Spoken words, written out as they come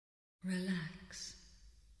Relax.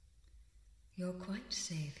 You're quite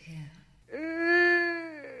safe here. Good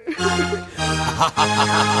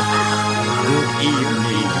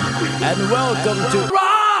evening, and welcome to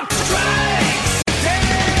Rock Strike!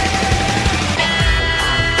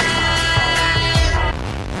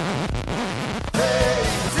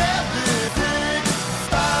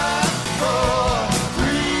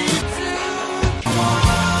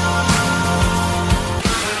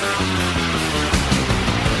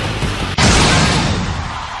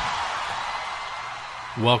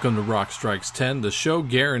 Welcome to Rock Strikes 10, the show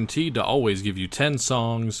guaranteed to always give you 10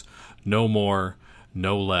 songs, no more,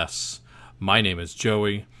 no less. My name is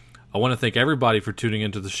Joey. I want to thank everybody for tuning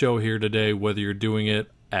into the show here today, whether you're doing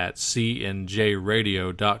it at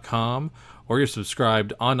cnjradio.com or you're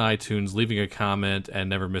subscribed on iTunes, leaving a comment, and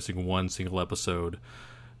never missing one single episode.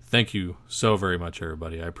 Thank you so very much,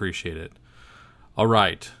 everybody. I appreciate it. All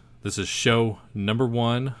right, this is show number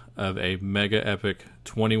 1 of a mega epic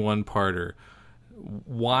 21-parter.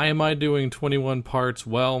 Why am I doing 21 parts?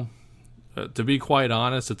 Well, to be quite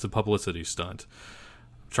honest, it's a publicity stunt.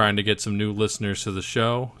 I'm trying to get some new listeners to the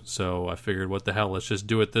show, so I figured, what the hell, let's just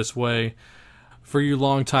do it this way. For you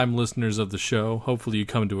longtime listeners of the show, hopefully you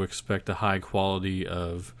come to expect a high quality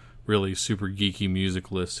of really super geeky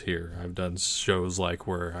music lists here. I've done shows like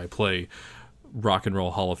where I play Rock and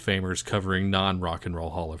Roll Hall of Famers covering non-Rock and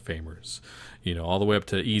Roll Hall of Famers. You know, all the way up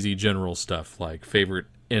to easy general stuff like favorite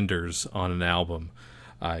enders on an album.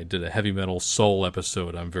 I did a heavy metal soul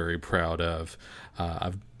episode I'm very proud of.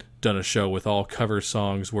 I've done a show with all cover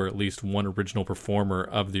songs where at least one original performer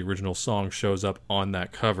of the original song shows up on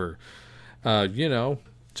that cover.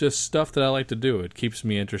 Just stuff that I like to do. It keeps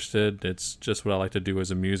me interested. It's just what I like to do as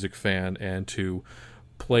a music fan, and to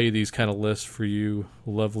play these kind of lists for you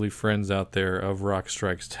lovely friends out there of Rock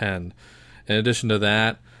Strikes 10. In addition to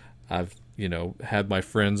that, I've had my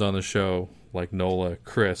friends on the show like Nola,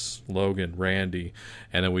 Chris, Logan, Randy,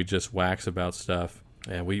 and then we just wax about stuff.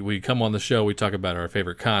 And we come on the show, we talk about our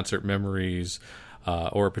favorite concert memories,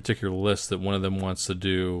 or a particular list that one of them wants to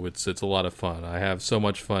do. It's a lot of fun. I have so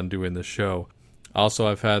much fun doing the show. Also,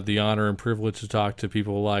 I've had the honor and privilege to talk to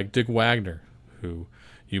people like Dick Wagner, who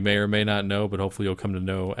you may or may not know, but hopefully you'll come to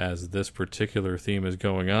know as this particular theme is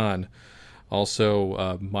going on.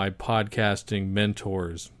 Also, my podcasting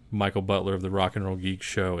mentors, Michael Butler of the Rock and Roll Geek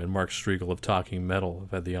Show and Mark Striegel of Talking Metal.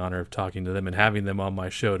 I've had the honor of talking to them and having them on my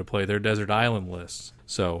show to play their Desert Island lists.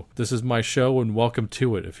 So this is my show, and welcome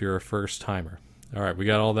to it if you're a first-timer. All right, we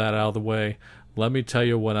got all that out of the way. Let me tell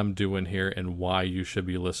you what I'm doing here and why you should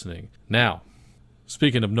be listening. Now,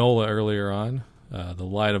 speaking of Nola earlier on, the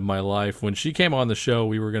light of my life, when she came on the show,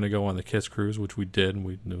 we were going to go on the Kiss Cruise, which we did,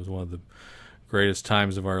 and it was one of the greatest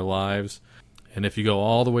times of our lives. And if you go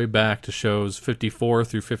all the way back to shows 54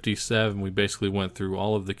 through 57, we basically went through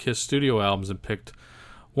all of the Kiss studio albums and picked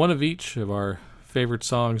one of each of our favorite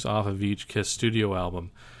songs off of each Kiss studio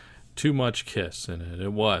album. Too much Kiss in it.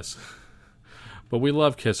 It was. But we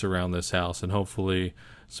love Kiss around this house, and hopefully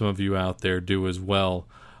some of you out there do as well.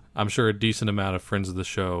 I'm sure a decent amount of friends of the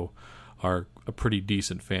show are a pretty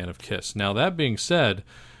decent fan of Kiss. Now, that being said,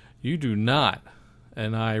 you do not,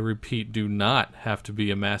 and I repeat, do not have to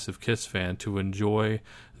be a massive Kiss fan to enjoy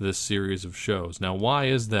this series of shows. Now, why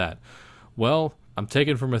is that? Well, I'm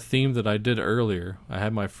taking from a theme that I did earlier. I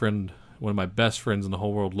had my friend, one of my best friends in the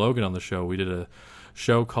whole world, Logan, on the show. We did a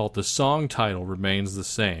show called The Song Title Remains the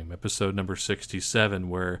Same, episode number 67,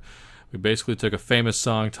 where we basically took a famous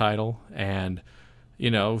song title and,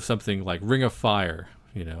 something like Ring of Fire.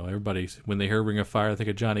 Everybody, when they hear Ring of Fire, think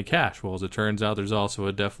of Johnny Cash. Well, as it turns out, there's also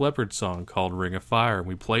a Def Leppard song called Ring of Fire, and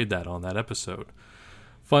we played that on that episode.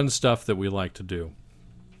 Fun stuff that we like to do.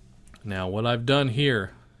 Now, what I've done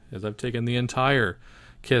here is I've taken the entire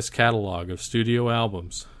Kiss catalog of studio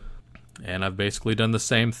albums, and I've basically done the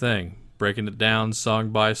same thing, breaking it down song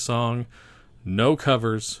by song, no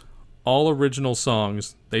covers, all original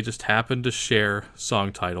songs. They just happen to share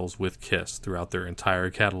song titles with Kiss throughout their entire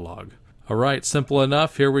catalog. All right, simple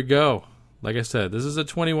enough. Here we go. Like I said, this is a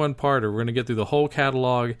 21-parter. We're going to get through the whole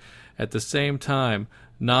catalog at the same time,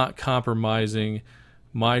 not compromising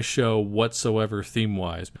my show whatsoever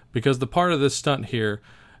theme-wise. Because the part of this stunt here,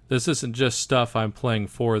 this isn't just stuff I'm playing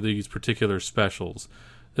for these particular specials.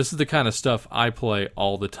 This is the kind of stuff I play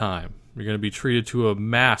all the time. You're going to be treated to a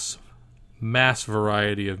mass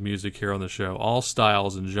variety of music here on the show, all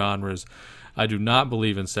styles and genres. I do not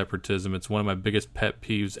believe in separatism. It's one of my biggest pet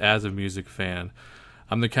peeves as a music fan.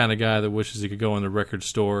 I'm the kind of guy that wishes he could go in the record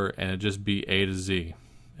store and it just be A to Z.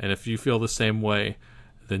 And if you feel the same way,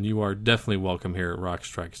 then you are definitely welcome here at Rock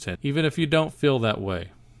Strikes 10. Even if you don't feel that way,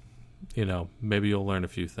 maybe you'll learn a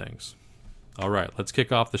few things. All right, let's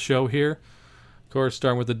kick off the show here. Of course,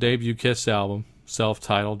 starting with the debut Kiss album,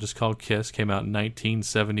 self-titled, just called Kiss, came out in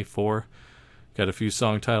 1974. Got a few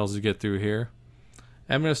song titles to get through here.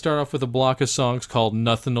 I'm going to start off with a block of songs called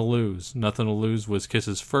Nothing to Lose. Nothing to Lose was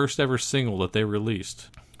Kiss's first ever single that they released.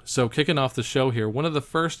 So kicking off the show here, one of the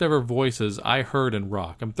first ever voices I heard in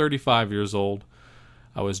rock. I'm 35 years old.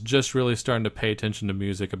 I was just really starting to pay attention to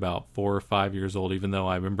music about 4 or 5 years old, even though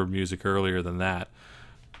I remember music earlier than that.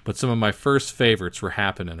 But some of my first favorites were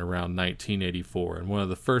happening around 1984, and one of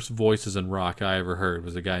the first voices in rock I ever heard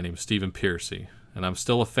was a guy named Stephen Pearcy. And I'm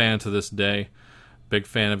still a fan to this day, big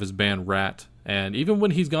fan of his band Rat. And even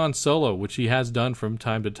when he's gone solo, which he has done from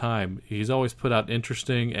time to time, he's always put out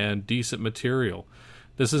interesting and decent material.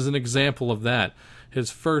 This is an example of that.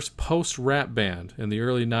 His first post-rap band in the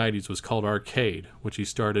early 90s was called Arcade, which he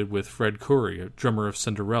started with Fred Coury, a drummer of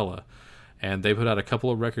Cinderella. And they put out a couple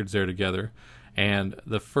of records there together. And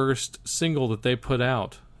the first single that they put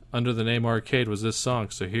out under the name Arcade was this song.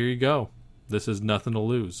 So here you go. This is Nothing to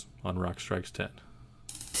Lose on Rock Strikes 10.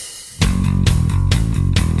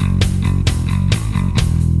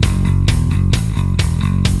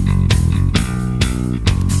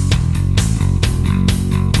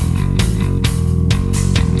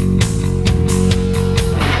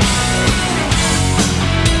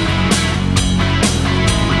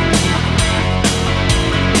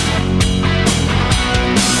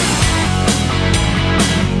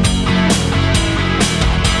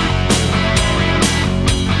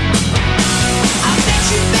 I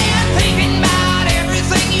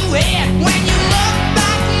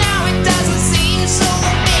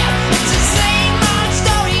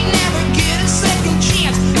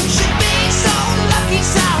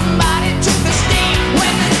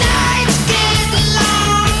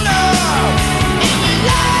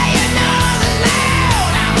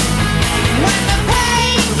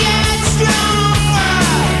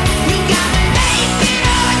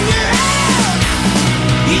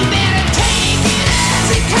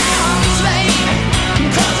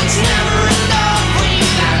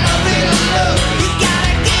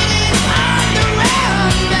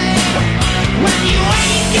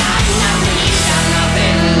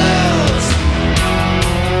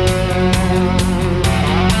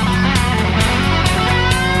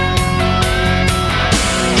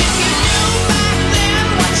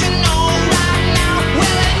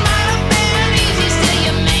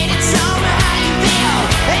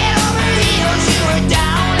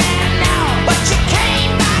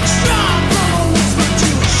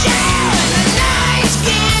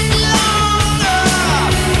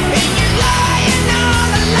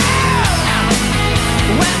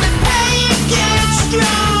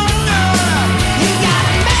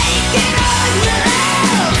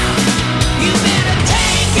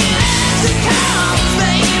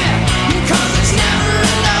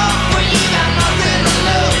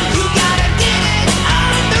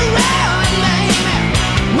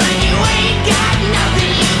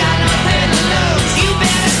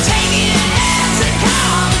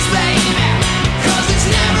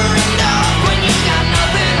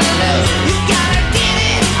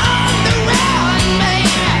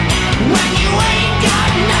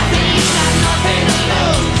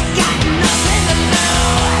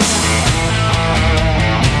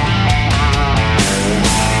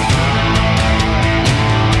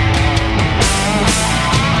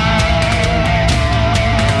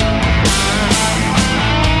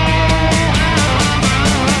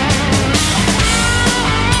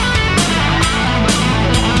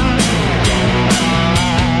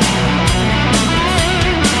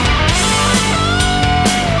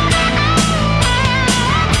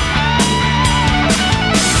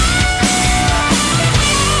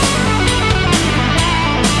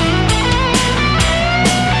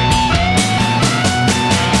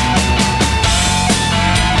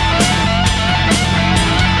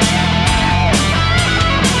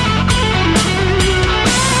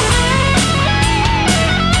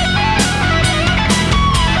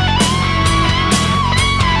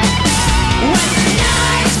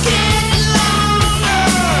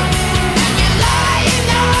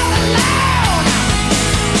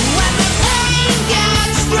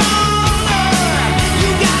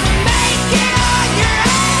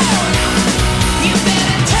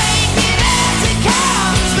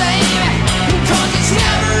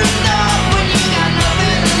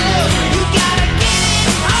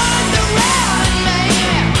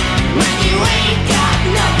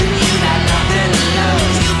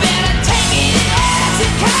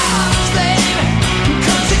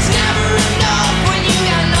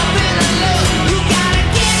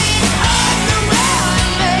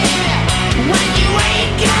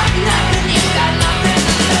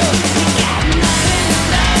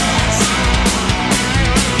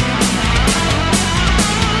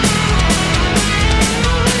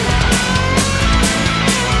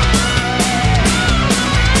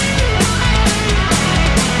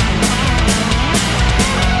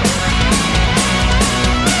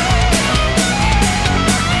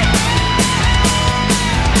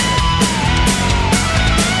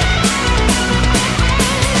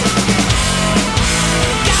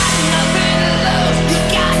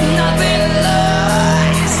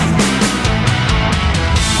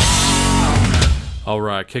All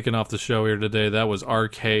right, kicking off the show here today, that was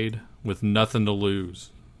Arcade with Nothing to Lose.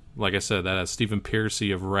 Like I said, that has Stephen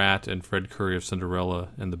Pearcy of Rat and Fred Curry of Cinderella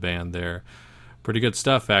in the band there. Pretty good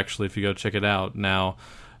stuff, actually, if you go check it out. Now,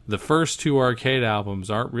 the first two Arcade albums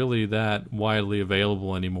aren't really that widely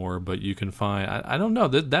available anymore, but you can find... I don't know,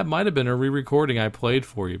 that might have been a re-recording I played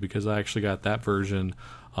for you, because I actually got that version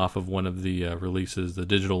off of one of the releases, the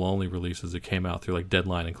digital-only releases that came out through like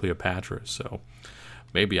Deadline and Cleopatra, so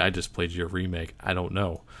maybe I just played you a remake, I don't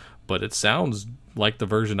know. But it sounds like the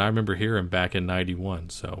version I remember hearing back in 91,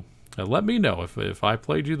 so let me know. If I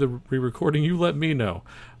played you the re-recording, you let me know.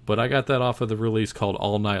 But I got that off of the release called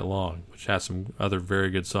All Night Long, which has some other very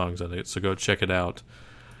good songs on it, so go check it out.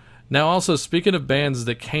 Now also, speaking of bands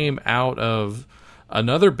that came out of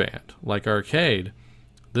another band, like Arcade,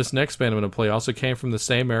 this next band I'm going to play also came from the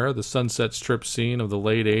same era, the Sunset Strip scene of the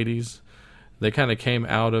late 80s. They kind of came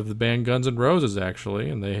out of the band Guns N' Roses,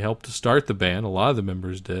 actually, and they helped to start the band. A lot of the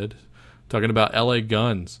members did. Talking about L.A.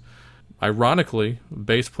 Guns. Ironically,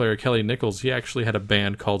 bass player Kelly Nichols, he actually had a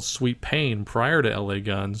band called Sweet Pain prior to L.A.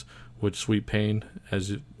 Guns, which Sweet Pain,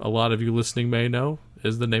 as a lot of you listening may know,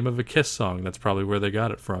 is the name of a Kiss song. That's probably where they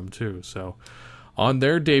got it from, too. So, on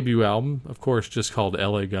their debut album, of course, just called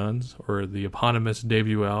L.A. Guns, or the eponymous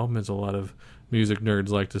debut album, as a lot of music nerds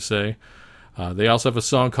like to say, they also have a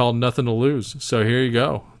song called Nothing to Lose. So here you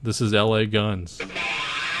go. This is L.A. Guns.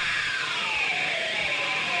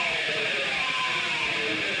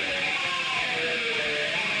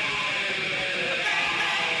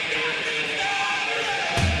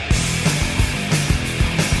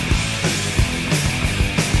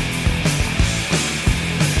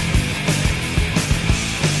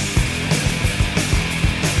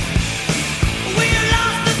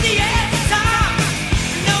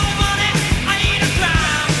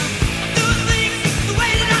 Things the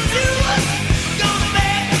way that I do, gonna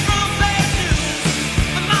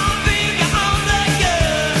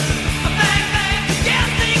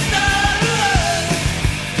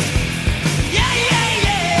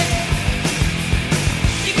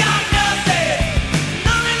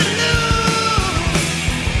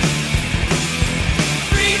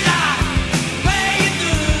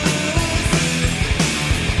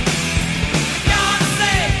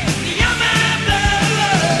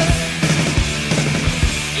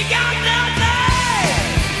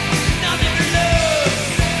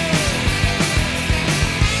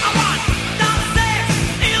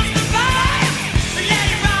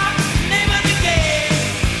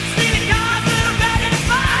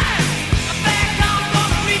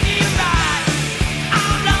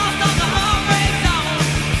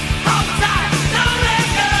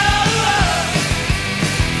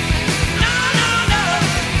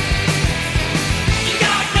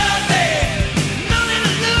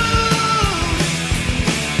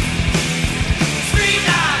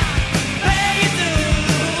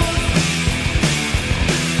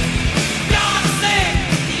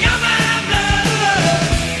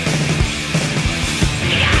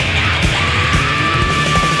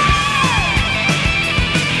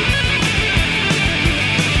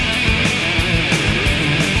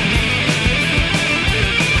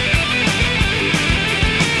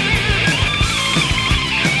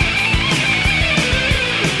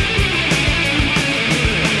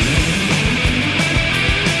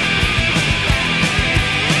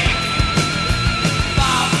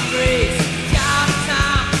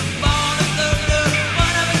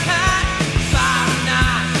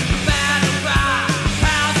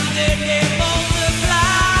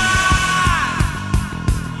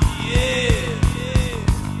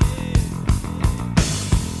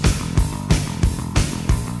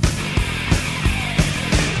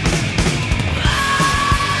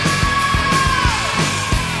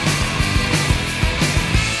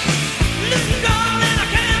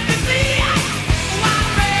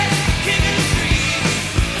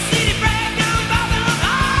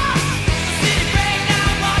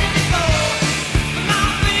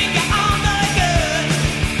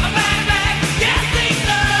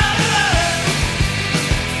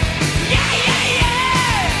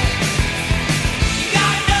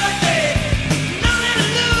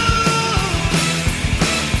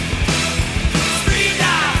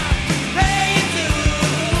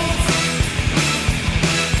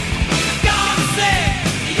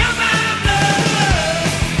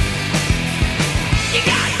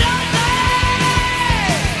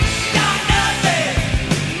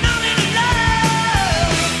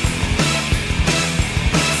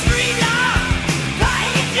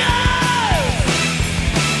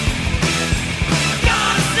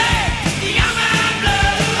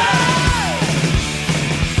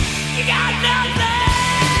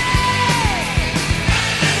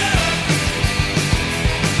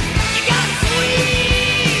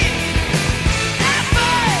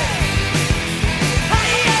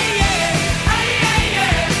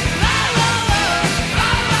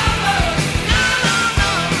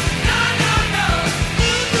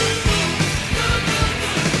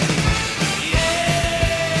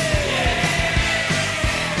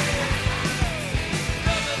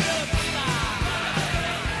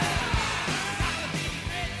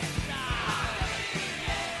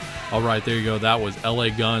All right, there you go. That was LA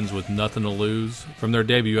Guns with Nothing to Lose from their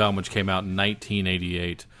debut album, which came out in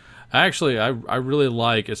 1988. Actually, I really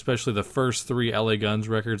like, especially the first 3 LA Guns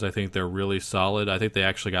records. I think they're really solid. I think they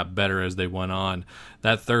actually got better as they went on.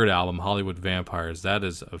 That third album, Hollywood Vampires, that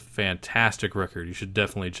is a fantastic record. You should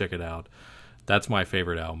definitely check it out. That's my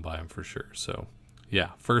favorite album by them for sure. So,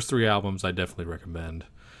 yeah, first 3 albums I definitely recommend.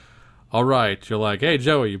 All right, you're like, hey,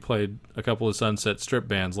 Joey, you played a couple of Sunset Strip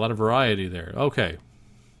bands. A lot of variety there. Okay,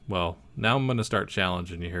 well, now I'm going to start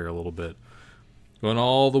challenging you here a little bit. Going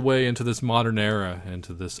all the way into this modern era,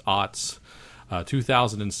 into this aughts,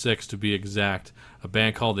 2006 to be exact, a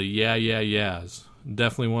band called the Yeah Yeah Yeahs.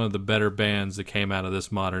 Definitely one of the better bands that came out of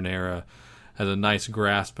this modern era. Has a nice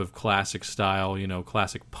grasp of classic style,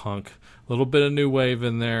 classic punk. A little bit of new wave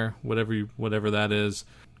in there, whatever that is.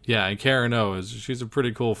 Yeah, and Karen O, she's a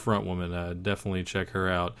pretty cool front woman. Definitely check her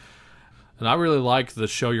out. And I really liked the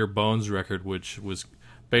Show Your Bones record, which was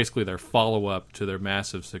basically their follow-up to their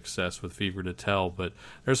massive success with Fever to Tell, but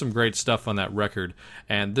there's some great stuff on that record,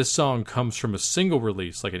 and this song comes from a single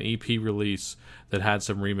release, like an EP release, that had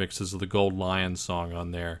some remixes of the Gold Lion song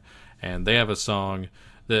on there, and they have a song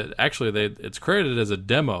that actually it's credited as a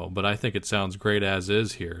demo, but I think it sounds great as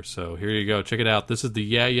is here, so here you go, check it out. This is the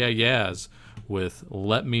Yeah Yeah Yeahs with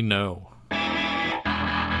Let Me Know.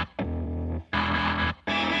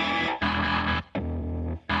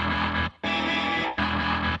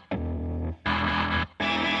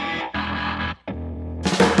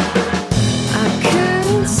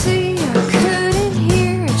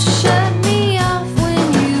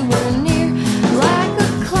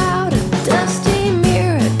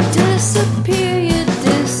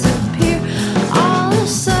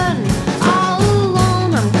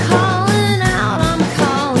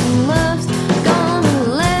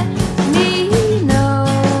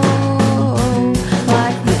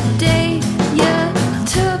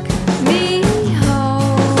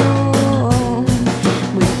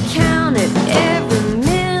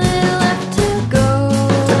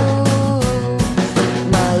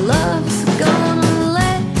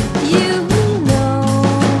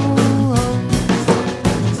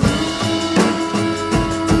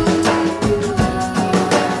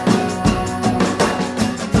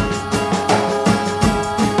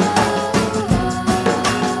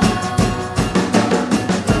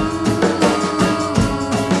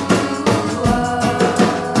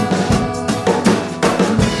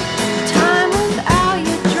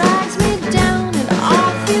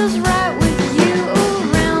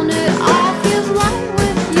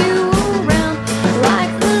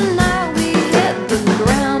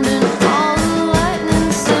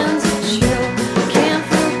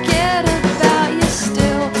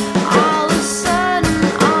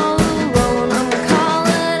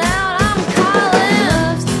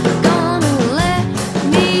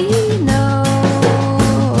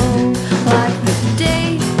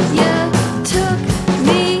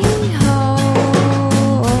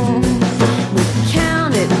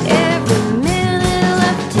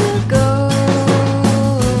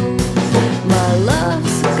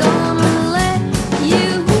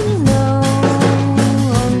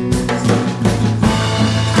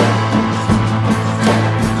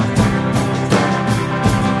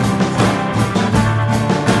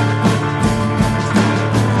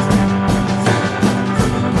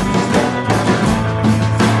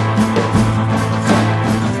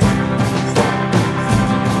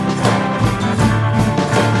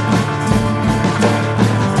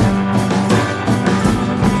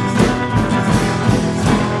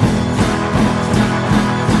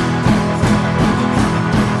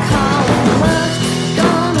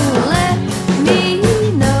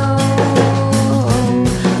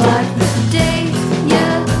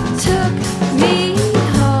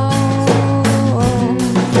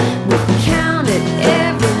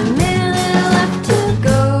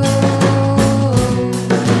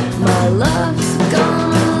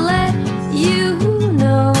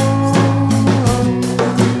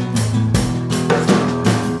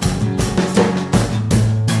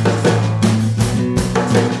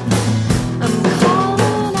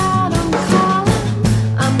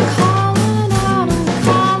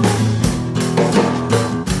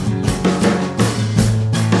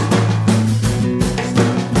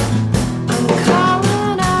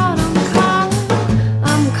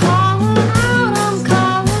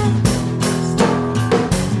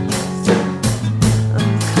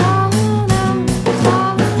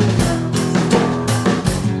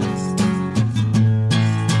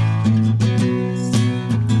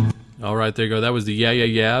 right, there you go. That was the Yeah Yeah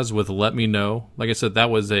Yeahs with Let Me Know. Like I said, that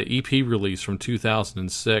was an EP release from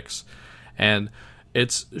 2006. And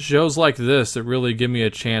it's shows like this that really give me a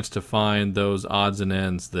chance to find those odds and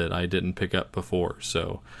ends that I didn't pick up before.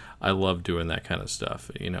 So I love doing that kind of stuff.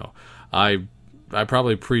 I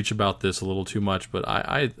probably preach about this a little too much, but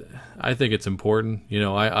I think it's important.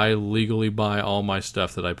 I legally buy all my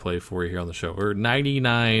stuff that I play for you here on the show, or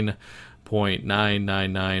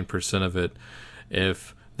 99.999% of it.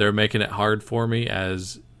 If they're making it hard for me,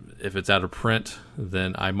 as if it's out of print,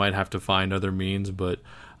 then I might have to find other means, but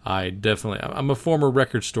I'm a former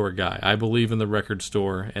record store guy. I believe in the record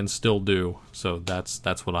store and still do. So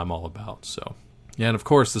that's what I'm all about. So, yeah, and of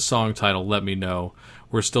course the song title, Let Me Know.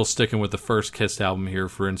 We're still sticking with the first Kiss album here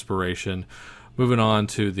for inspiration. Moving on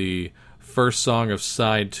to the first song of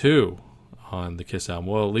side 2 on the Kiss album.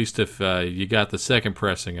 Well, at least if you got the second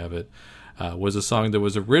pressing of it, was a song that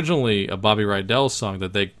was originally a Bobby Rydell song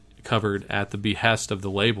that they covered at the behest of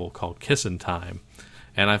the label, called Kissin' Time.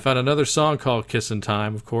 And I found another song called Kissin'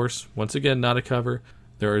 Time, of course. Once again, not a cover.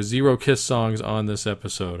 There are 0 Kiss songs on this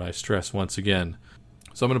episode, I stress once again.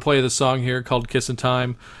 So I'm going to play this song here called Kissin'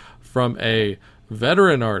 Time from a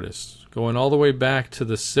veteran artist going all the way back to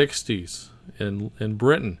the 60s in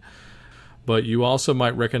Britain. But you also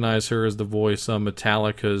might recognize her as the voice on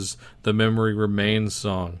Metallica's The Memory Remains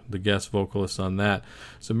song, the guest vocalist on that.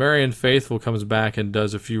 So Marianne Faithfull comes back and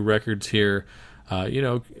does a few records here. Kind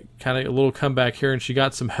of a little comeback here, and she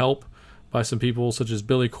got some help by some people such as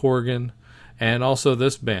Billy Corgan, and also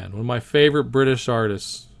this band, one of my favorite British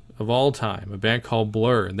artists of all time, a band called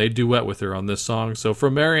Blur, and they duet with her on this song. So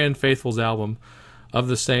from Marianne Faithfull's album of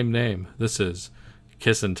the same name, this is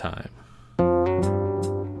Kissin' Time.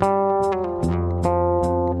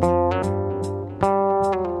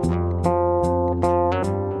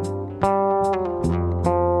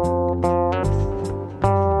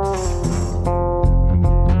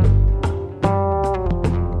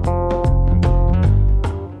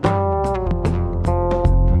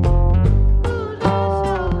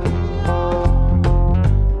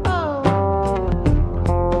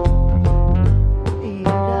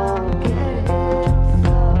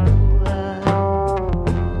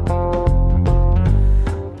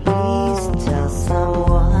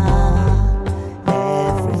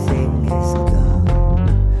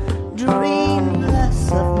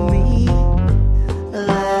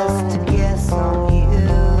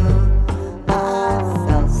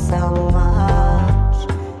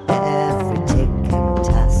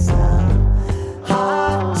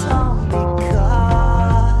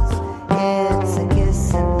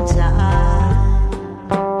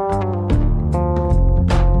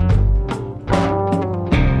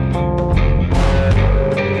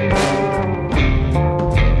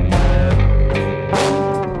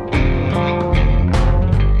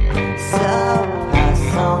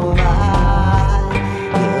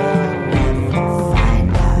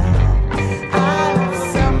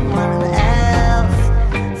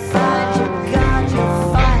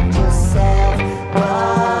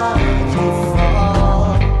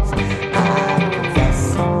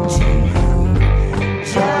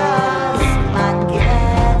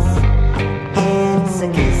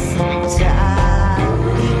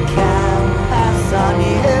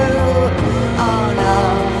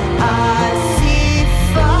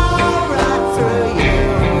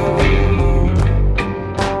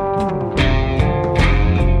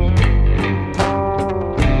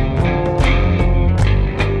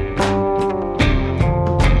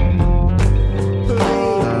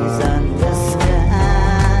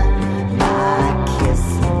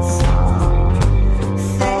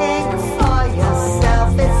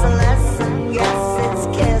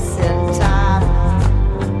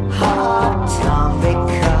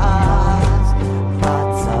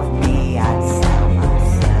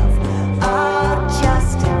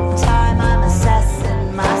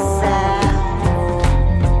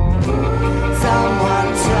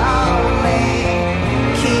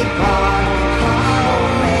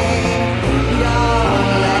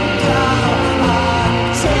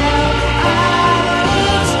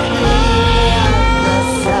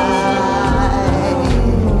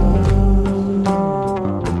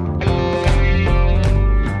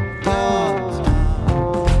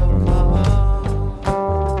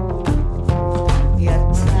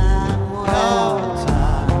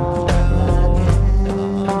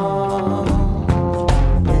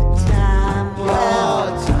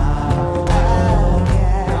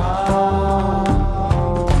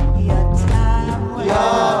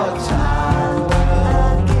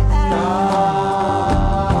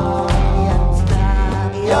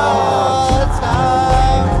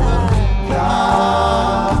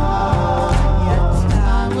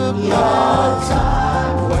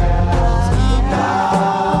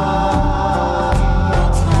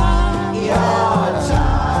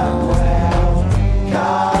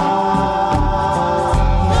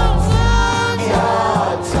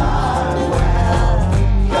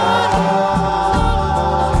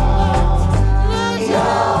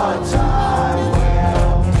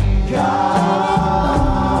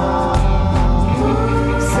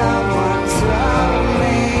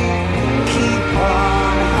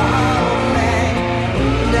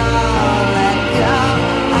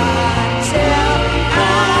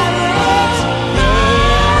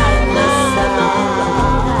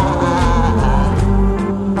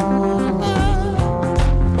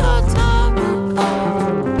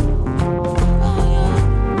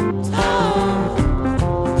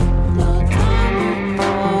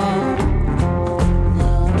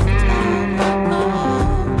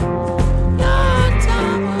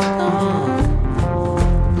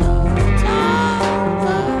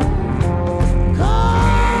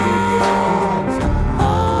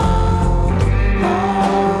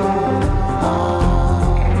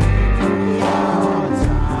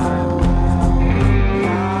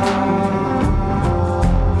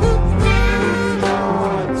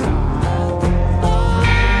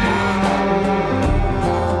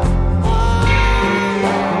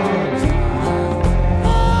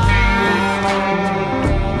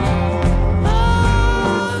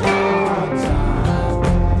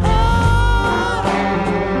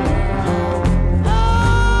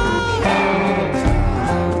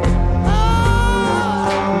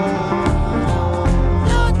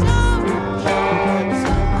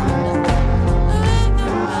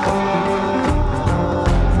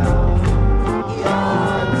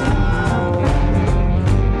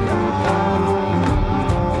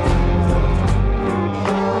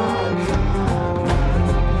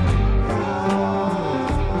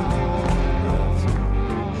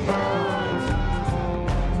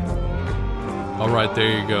 All right,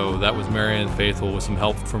 there you go. That was Marianne Faithfull with some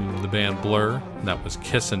help from the band Blur. And that was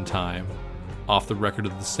Kissin' Time, off the record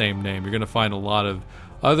of the same name. You're going to find a lot of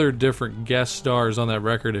other different guest stars on that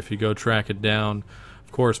record if you go track it down.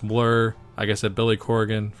 Of course, Blur, like I said, Billy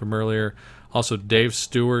Corgan from earlier. Also Dave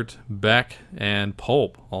Stewart, Beck, and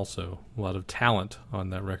Pulp. Also, a lot of talent on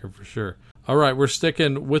that record for sure. All right, we're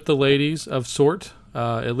sticking with the ladies of sort,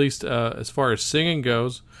 at least as far as singing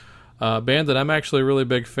goes. A band that I'm actually a really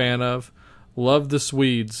big fan of. Love the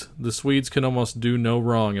Swedes. The Swedes can almost do no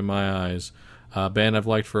wrong in my eyes. A band I've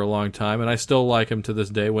liked for a long time, and I still like them to this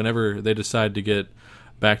day. Whenever they decide to get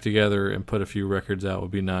back together and put a few records out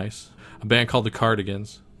would be nice. A band called the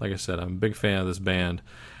Cardigans. Like I said, I'm a big fan of this band.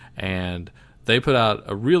 And they put out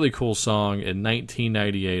a really cool song in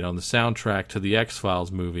 1998 on the soundtrack to the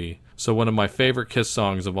X-Files movie. So one of my favorite Kiss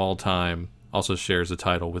songs of all time also shares the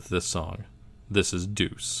title with this song. This is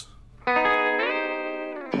Deuce.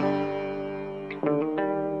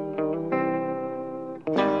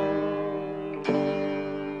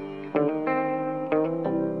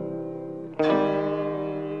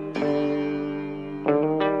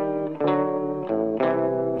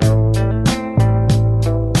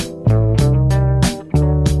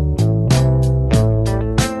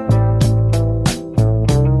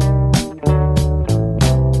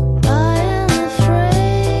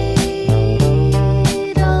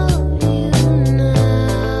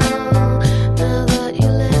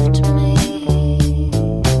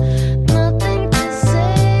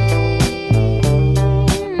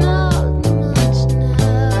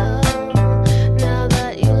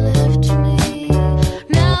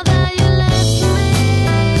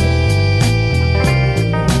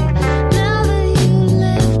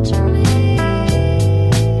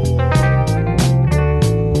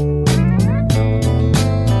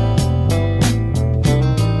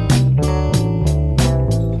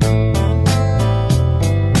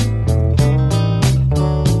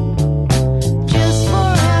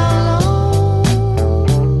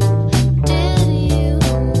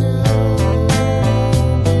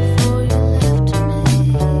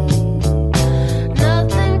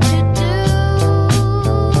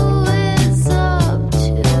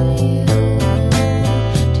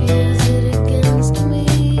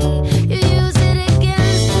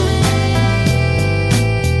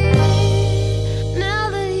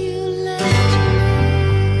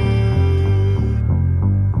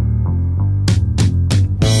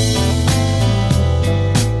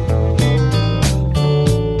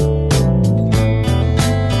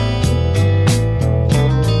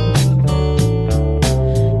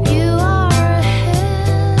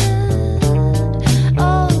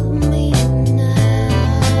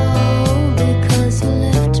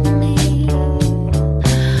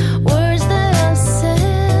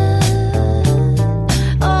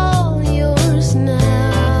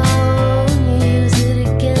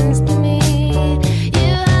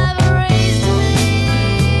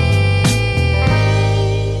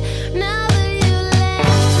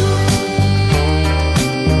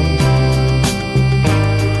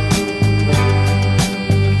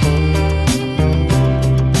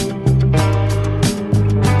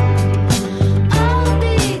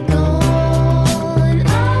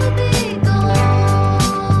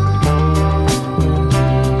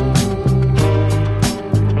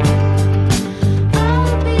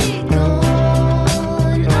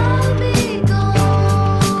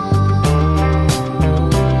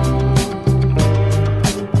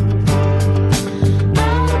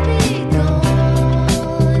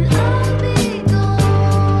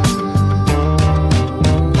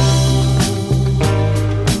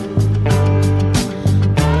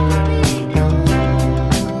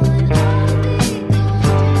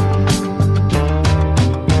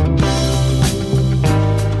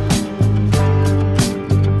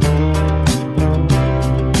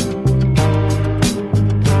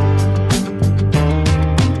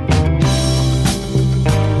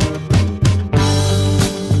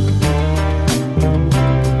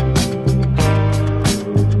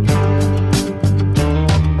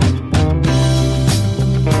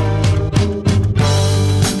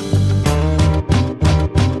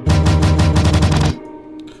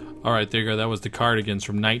 right, there you go. That was the Cardigans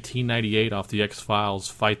from 1998 off the X-Files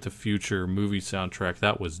Fight the Future movie soundtrack.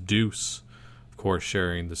 That was Deuce, of course,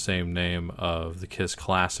 sharing the same name of the Kiss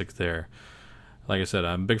classic there. Like I said,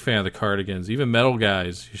 I'm a big fan of the Cardigans. Even metal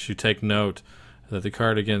guys, you should take note that the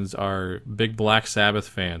Cardigans are big Black Sabbath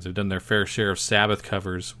fans. They've done their fair share of Sabbath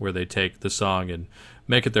covers where they take the song and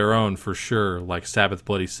make it their own for sure, like Sabbath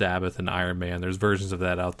Bloody Sabbath and Iron Man. There's versions of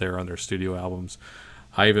that out there on their studio albums.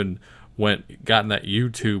 I even got in that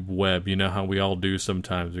YouTube web. You know how we all do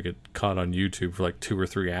sometimes. We get caught on YouTube for like 2 or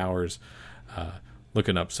 3 hours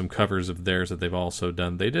looking up some covers of theirs that they've also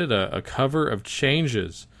done. They did a cover of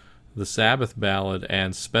Changes, the Sabbath ballad,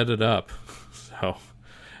 and sped it up. So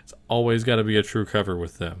it's always got to be a true cover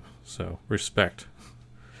with them. So respect.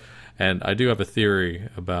 And I do have a theory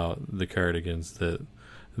about the Cardigans that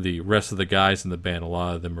the rest of the guys in the band, a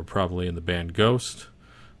lot of them are probably in the band Ghost.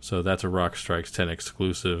 So that's a Rock Strikes 10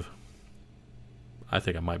 exclusive. I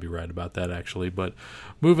think I might be right about that, actually. But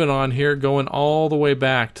moving on here, going all the way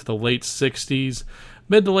back to the late 60s,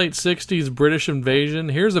 mid to late 60s, British Invasion.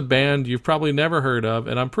 Here's a band you've probably never heard of,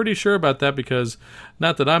 and I'm pretty sure about that because,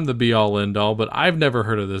 not that I'm the be-all, end-all, but I've never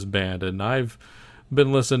heard of this band, and I've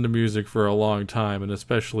been listening to music for a long time, and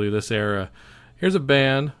especially this era. Here's a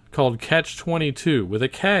band called Catch-22, with a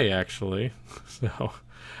K, actually. So,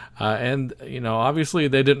 and, you know, obviously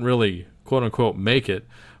they didn't really, quote-unquote, make it,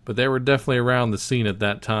 but they were definitely around the scene at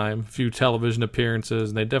that time. A few television appearances,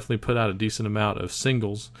 and they definitely put out a decent amount of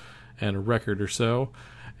singles and a record or so.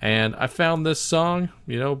 And I found this song,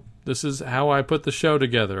 you know, this is how I put the show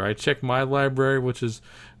together. I checked my library, which is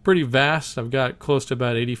pretty vast. I've got close to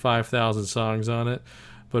about 85,000 songs on it.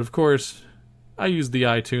 But of course, I use the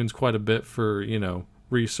iTunes quite a bit for, you know,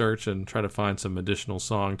 research and try to find some additional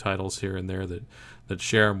song titles here and there that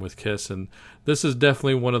share them with Kiss. And this is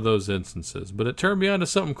definitely one of those instances. But it turned me on to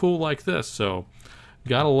something cool like this, so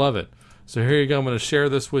gotta love it. So here you go. I'm going to share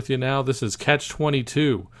this with you now. This is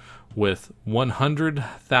Catch-22 with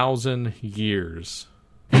 100,000 Years.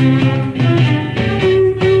 Let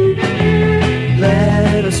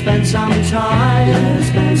us spend some time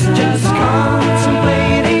just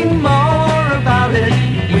contemplating more about it.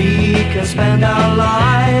 We can spend our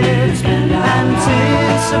lives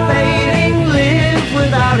anticipating, live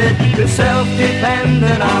without it. We're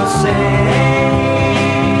self-dependent, I'll say.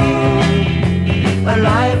 A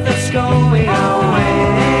life that's going our way.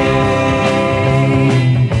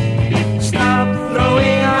 Stop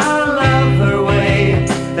throwing our love away,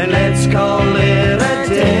 then let's call it a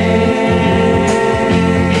day.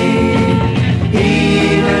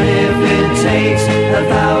 Even if it takes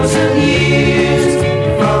 1,000 years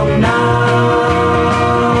from now,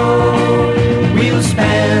 we'll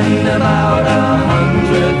spend about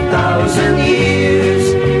 100,000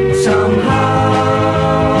 years somehow.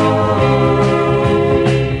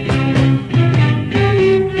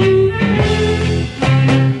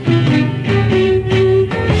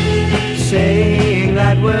 Saying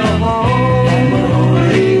that we're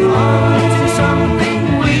holding on to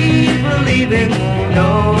something we believe in,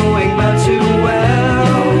 knowing but too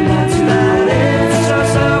well that it's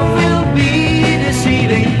ourselves will be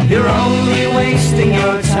deceiving. You're only wasting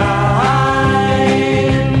your time.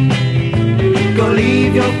 Go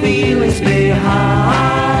leave your feelings behind.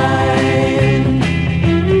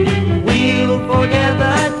 We'll forget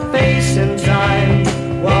that face in time,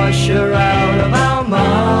 wash her out of our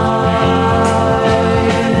minds.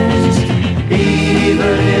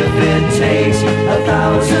 Even if it takes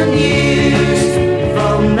 1,000 years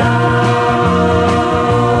from now,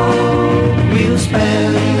 we'll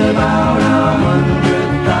spend about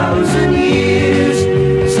 100,000 years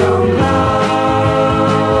somehow.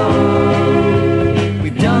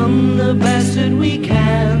 We've done the best that we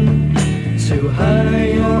can. To her,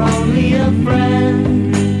 you're only a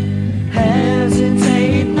friend.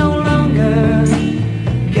 Hesitate no longer.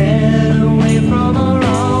 Get away from her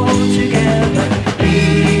altogether.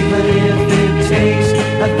 Even if it takes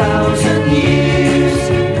 1,000 years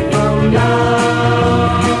from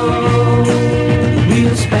now,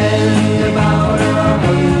 we'll spend about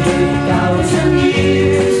 100,000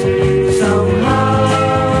 years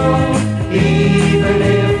somehow. Even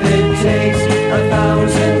if it takes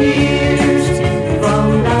 1,000 years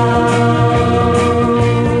from now,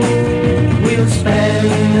 we'll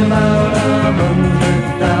spend about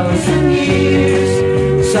 100,000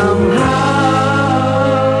 years somehow.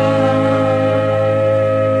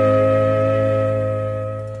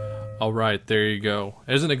 All right, there you go.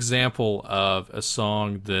 As an example of a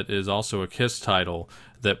song that is also a Kiss title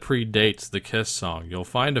that predates the Kiss song. You'll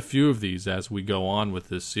find a few of these as we go on with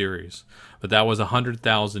this series. But that was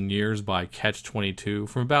 100,000 Years by Catch-22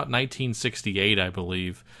 from about 1968, I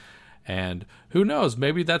believe. And who knows,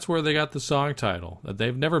 maybe that's where they got the song title.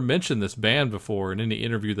 They've never mentioned this band before in any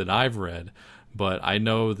interview that I've read, but I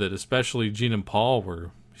know that especially Gene and Paul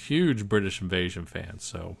were huge British Invasion fans,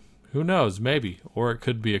 so who knows, maybe, or it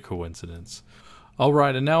could be a coincidence. All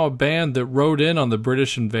right, and now a band that rode in on the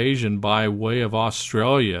British Invasion by way of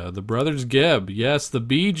Australia, the Brothers Gibb. Yes, the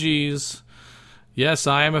Bee Gees. Yes,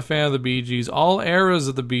 I am a fan of the Bee Gees, all eras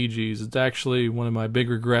of the Bee Gees. It's actually one of my big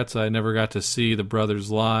regrets I never got to see the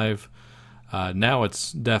brothers live. Now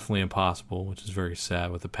it's definitely impossible, which is very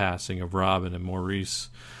sad with the passing of Robin and Maurice.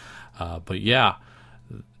 But yeah,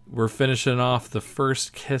 we're finishing off the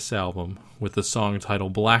first Kiss album with the song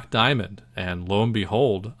titled Black Diamond. And lo and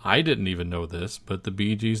behold, I didn't even know this, but the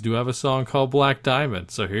Bee Gees do have a song called Black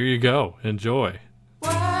Diamond. So here you go. Enjoy.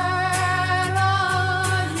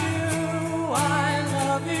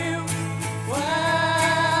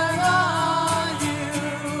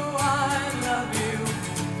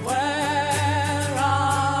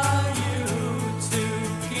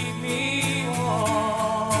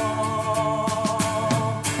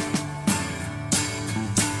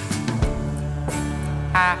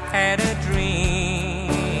 I had a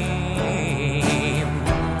dream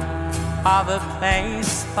of a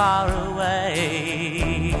place far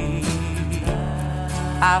away.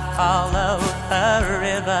 I followed a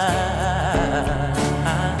river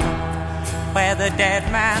where the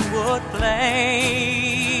dead man would play.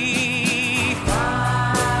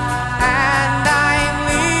 And I'm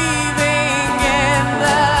leaving in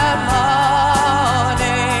the morning.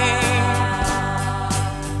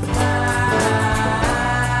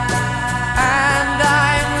 And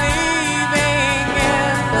I'm leaving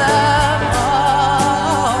in the morning.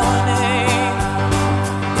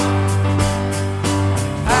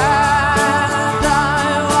 And I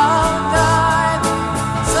won't die,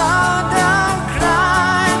 so don't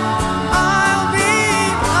cry. I'll be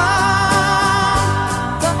on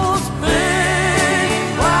those big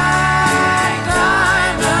white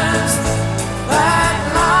diamonds that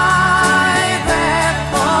lie there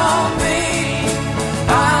for me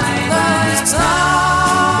on those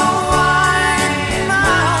tall white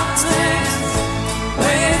mountains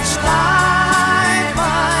which lie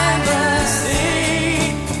by the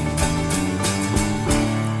sea.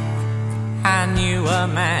 I knew a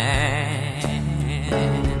man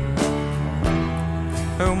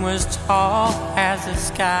who was tall as the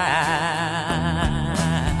sky,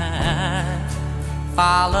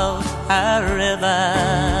 followed a river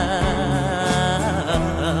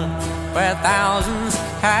where thousands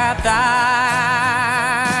have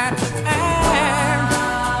died, and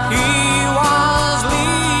he was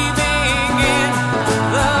leaving in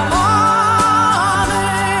the morning.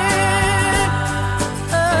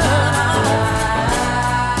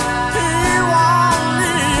 He was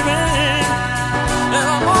leaving in the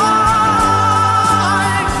morning.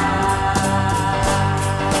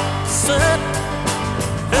 Said,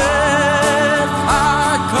 if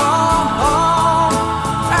I come home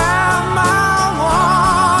and my woman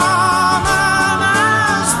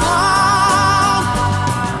is gone,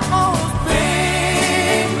 those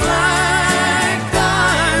big black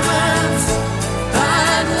diamonds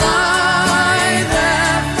that lie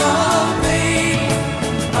there for me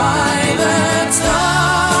by the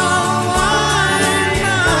tall white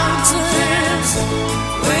mountains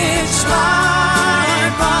which lie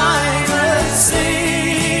by the sea.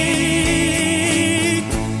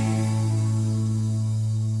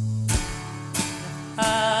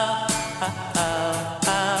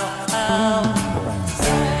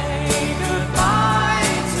 Say goodbye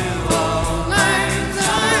to old lang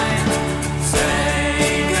syne.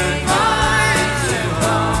 Say goodbye to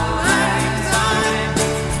old lang syne.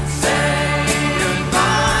 Say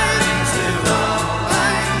goodbye to old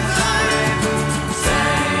lang syne. Say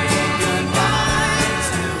goodbye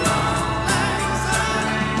to old lang syne.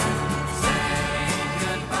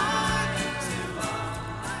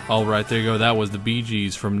 All right, there you go. That was the Bee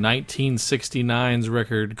Gees from 1969's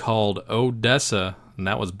record called Odessa, and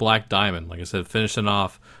that was Black Diamond. Like I said, finishing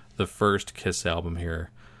off the first Kiss album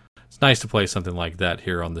here. It's nice to play something like that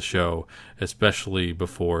here on the show, especially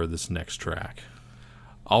before this next track.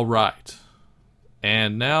 All right,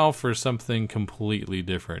 and now for something completely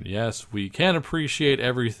different. Yes, we can appreciate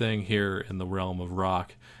everything here in the realm of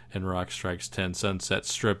rock and Rock Strikes 10 Sunset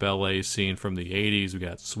Strip LA scene from the 80s. We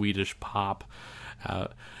got Swedish pop.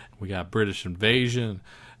 We got British Invasion.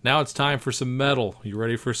 Now it's time for some metal. You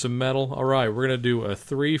ready for some metal? All right, we're going to do a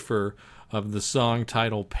threefer of the song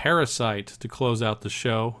titled Parasite to close out the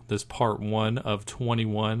show. This part 1 of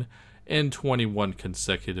 21 in 21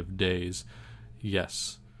 consecutive days.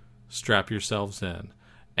 Yes, strap yourselves in.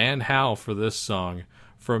 And how for this song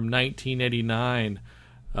from 1989,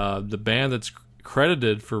 the band that's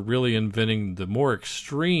credited for really inventing the more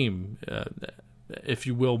extreme, if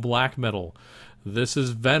you will, black metal. This is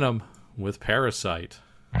Venom with Parasite.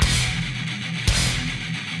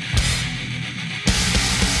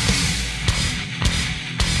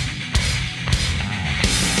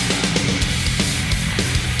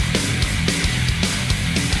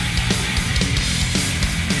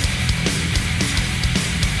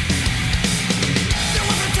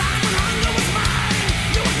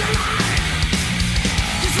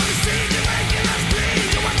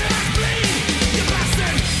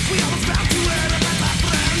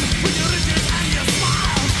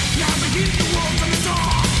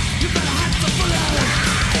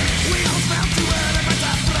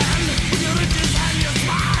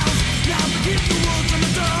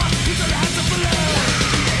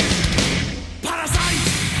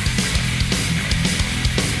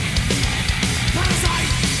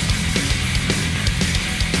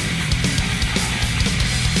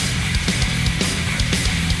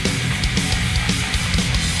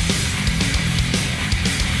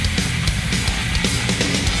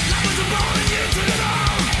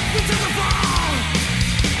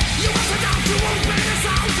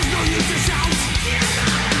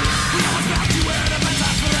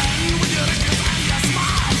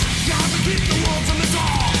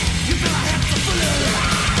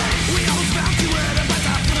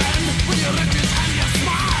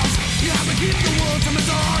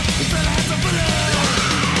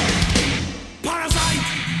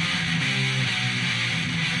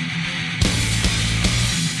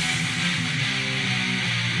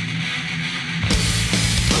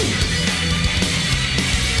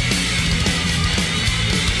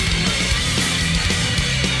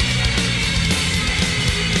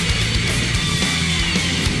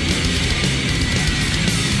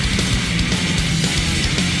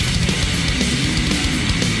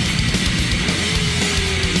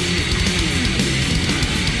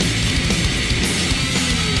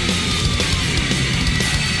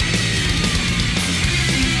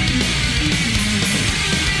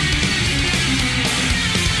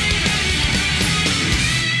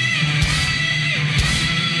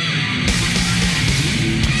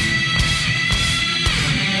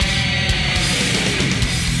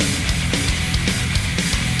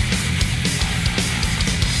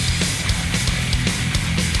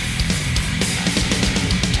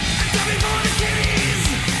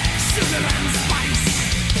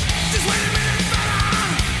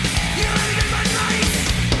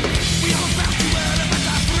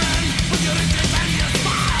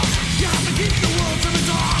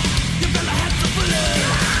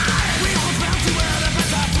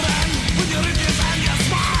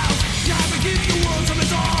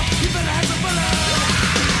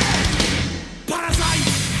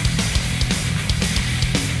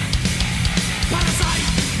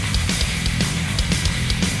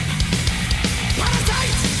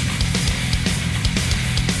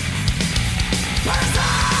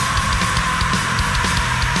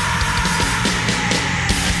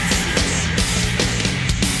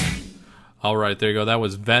 All right, there you go. That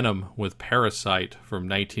was Venom with Parasite from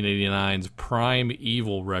 1989's Prime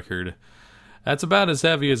Evil record. That's about as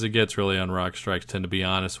heavy as it gets, really, on Rock Strikes 10, to be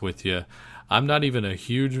honest with you. I'm not even a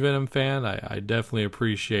huge Venom fan. I definitely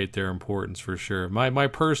appreciate their importance for sure. My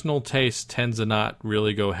personal taste tends to not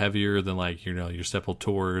really go heavier than, like, you know, your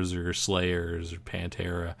Sepulturas or your Slayers or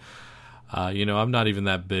Pantera. I'm not even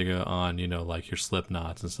that big on, like your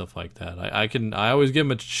Slipknots and stuff like that. I always give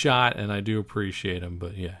them a shot, and I do appreciate them.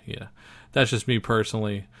 But yeah, that's just me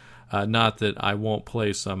personally. Not that I won't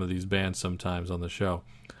play some of these bands sometimes on the show,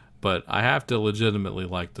 but I have to legitimately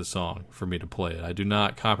like the song for me to play it. I do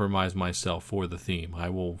not compromise myself for the theme. I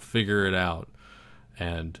will figure it out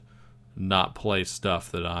and not play stuff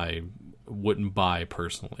that I wouldn't buy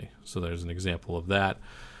personally. So there's an example of that.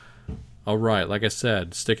 All right, like I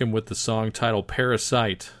said, sticking with the song title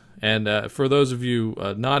Parasite. And for those of you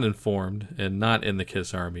not informed and not in the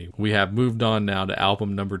Kiss Army, we have moved on now to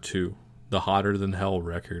album number 2, the Hotter Than Hell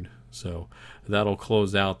record. So that'll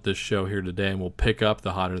close out this show here today, and we'll pick up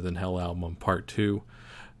the Hotter Than Hell album on part 2.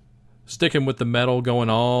 Sticking with the metal, going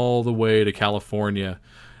all the way to California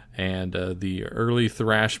and the early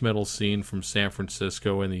thrash metal scene from San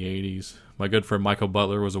Francisco in the 80s. My good friend Michael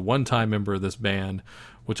Butler was a one-time member of this band,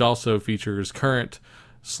 which also features current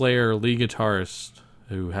Slayer lead guitarist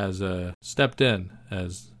who has stepped in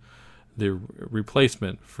as the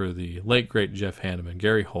replacement for the late, great Jeff Hanneman,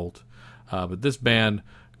 Gary Holt. But this band,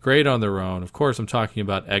 great on their own. Of course, I'm talking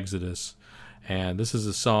about Exodus. And this is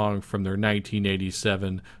a song from their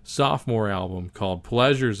 1987 sophomore album called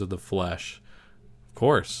Pleasures of the Flesh. Of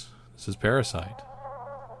course, this is Parasite.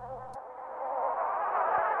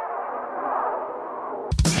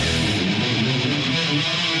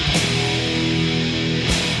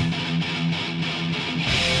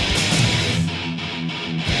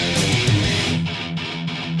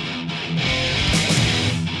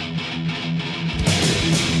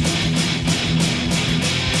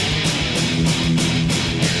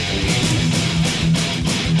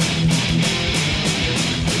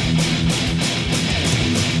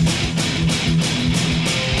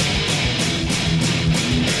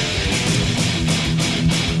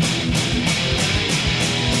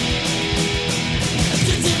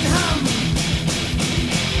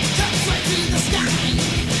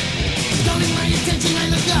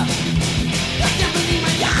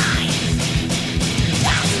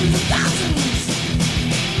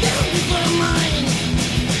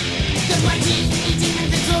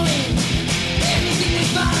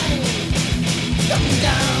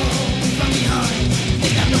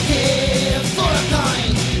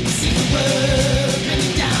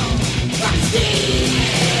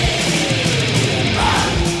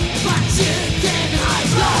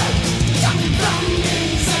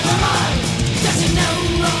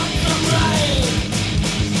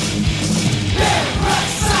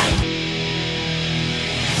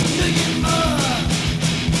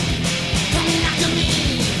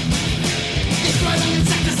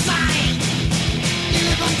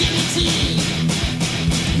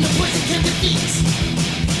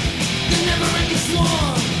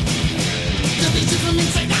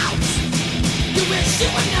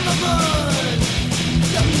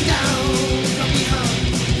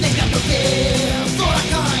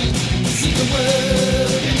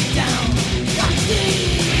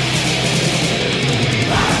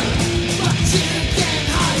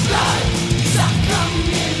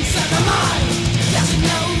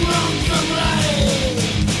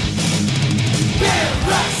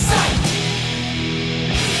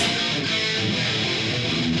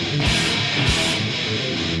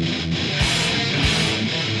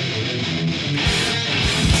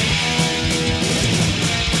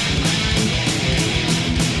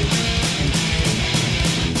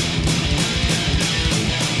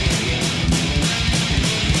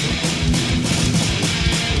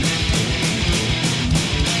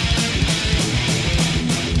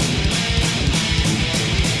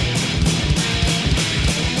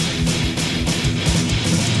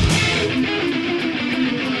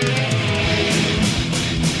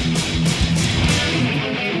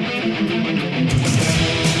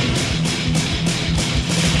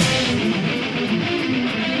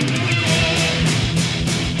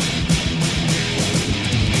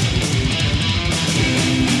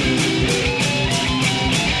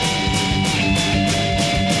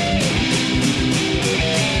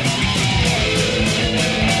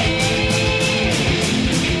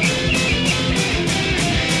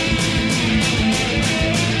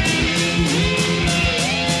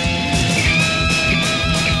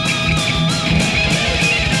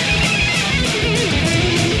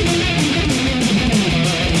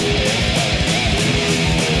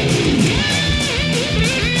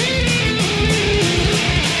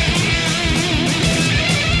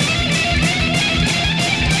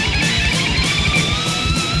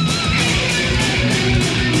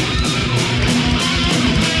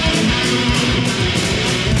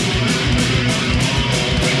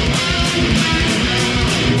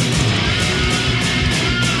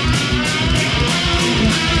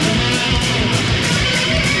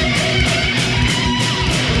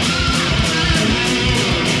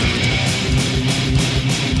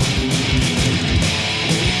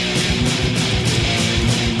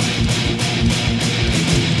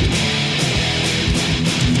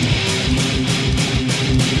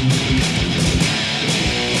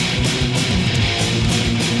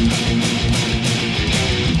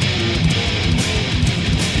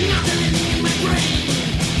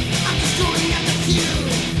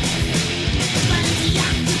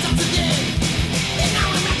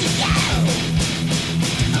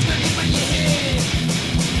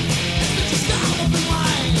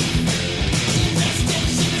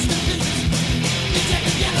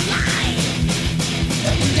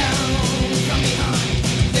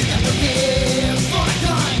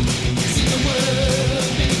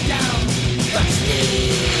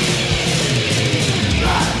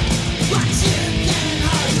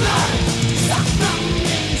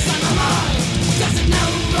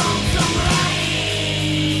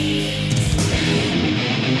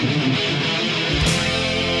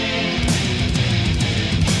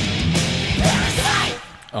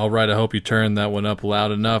 All right, I hope you turned that one up loud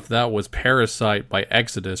enough. That was Parasite by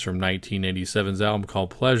Exodus from 1987's album called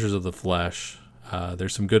Pleasures of the Flesh.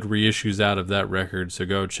 There's some good reissues out of that record, so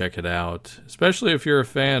go check it out. Especially if you're a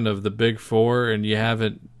fan of the Big Four and you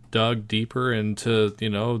haven't dug deeper into,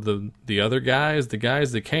 the other guys, the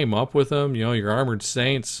guys that came up with them, your Armored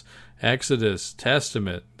Saints, Exodus,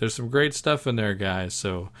 Testament. There's some great stuff in there, guys,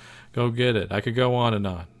 so go get it. I could go on and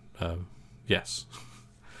on. Yes.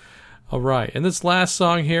 All right, and this last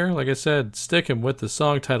song here, like I said, sticking with the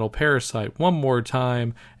song title Parasite one more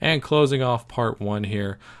time and closing off part one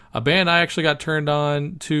here. A band I actually got turned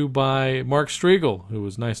on to by Mark Striegel, who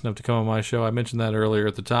was nice enough to come on my show. I mentioned that earlier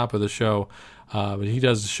at the top of the show, but he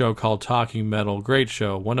does a show called Talking Metal. Great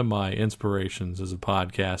show, one of my inspirations as a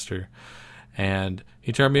podcaster. And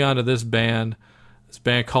he turned me on to this band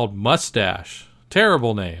called Mustache.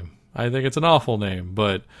 Terrible name. I think it's an awful name,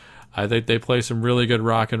 but I think they play some really good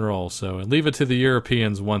rock and roll. So leave it to the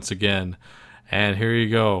Europeans once again. And here you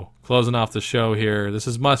go. Closing off the show here. This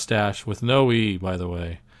is Mustache with no E, by the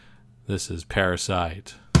way. This is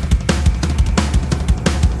Parasite.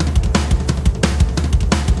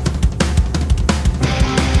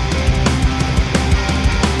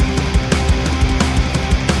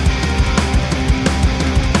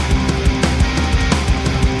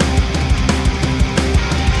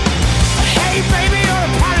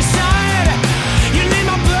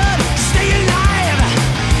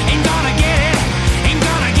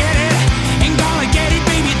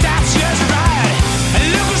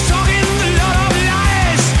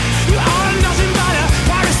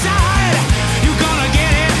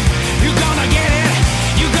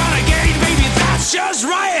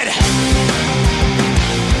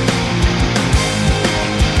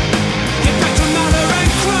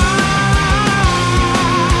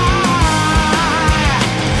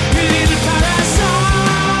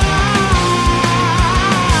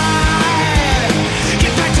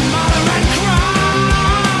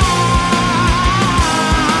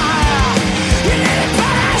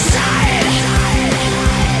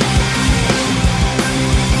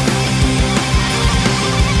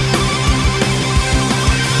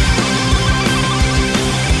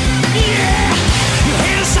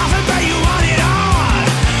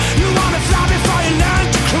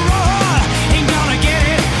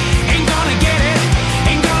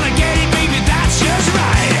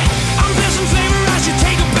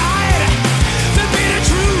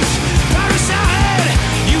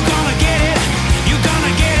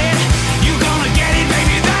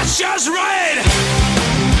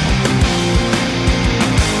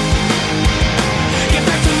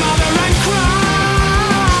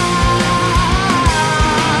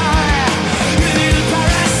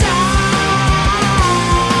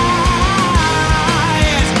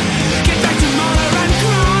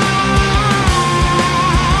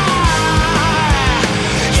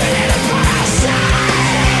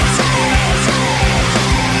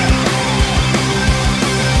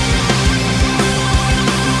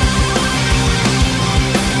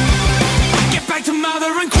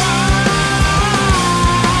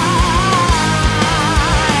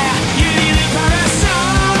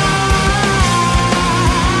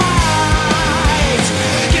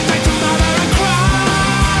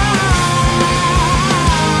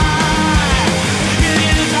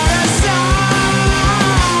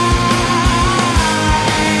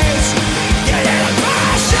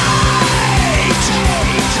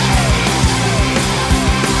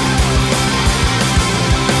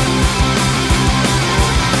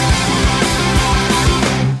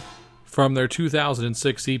 From their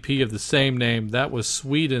 2006 EP of the same name, that was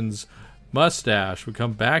Sweden's Mustache. We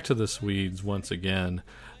come back to the Swedes once again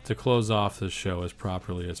to close off this show as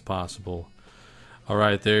properly as possible. All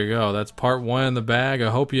right, there you go. That's part one in the bag.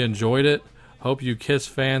 I hope you enjoyed it. Hope you Kiss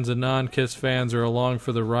fans and non-Kiss fans are along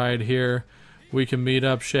for the ride here. We can meet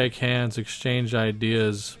up, shake hands, exchange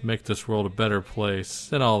ideas, make this world a better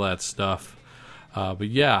place, and all that stuff. But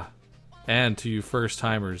yeah, and to you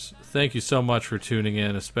first-timers, thank you so much for tuning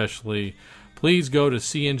in, especially please go to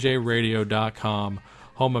cnjradio.com,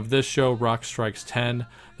 home of this show, Rock Strikes 10,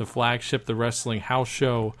 the flagship, the Wrestling House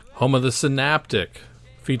Show, home of the Synaptic,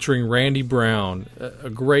 featuring Randy Brown, a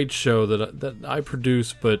great show that I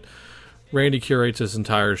produce, but Randy curates this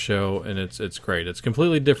entire show, and it's great. It's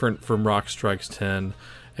completely different from Rock Strikes 10,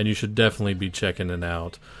 and you should definitely be checking it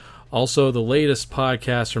out. Also, the latest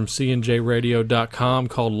podcast from cnjradio.com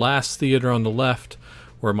called Last Theater on the Left,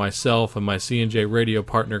 where myself and my CNJ Radio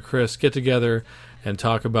partner Chris get together and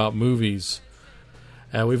talk about movies.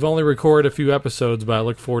 We've only recorded a few episodes, but I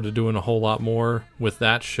look forward to doing a whole lot more with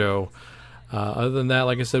that show. Other than that,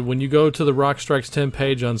 like I said, when you go to the Rock Strikes 10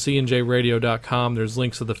 page on cnjradio.com, there's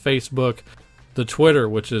links to the Facebook, the Twitter,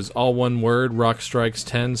 which is all one word, Rock Strikes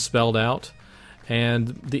 10 spelled out,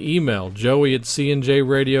 and the email,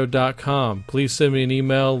 joey@cnjradio.com. Please send me an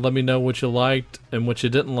email. Let me know what you liked and what you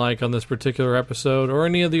didn't like on this particular episode or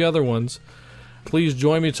any of the other ones. Please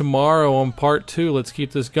join me tomorrow on part 2. Let's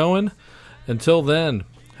keep this going. Until then,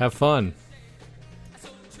 have fun.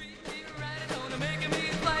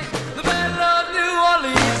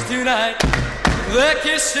 Tonight, they're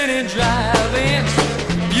kissing and driving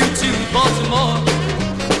you to Baltimore,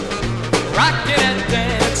 rocking at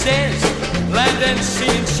dances, land and sea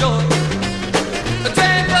and shore.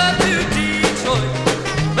 Tampa to Detroit,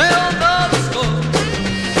 they all know the score.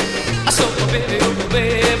 I saw my baby, oh my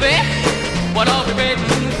baby, what are we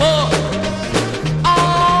waiting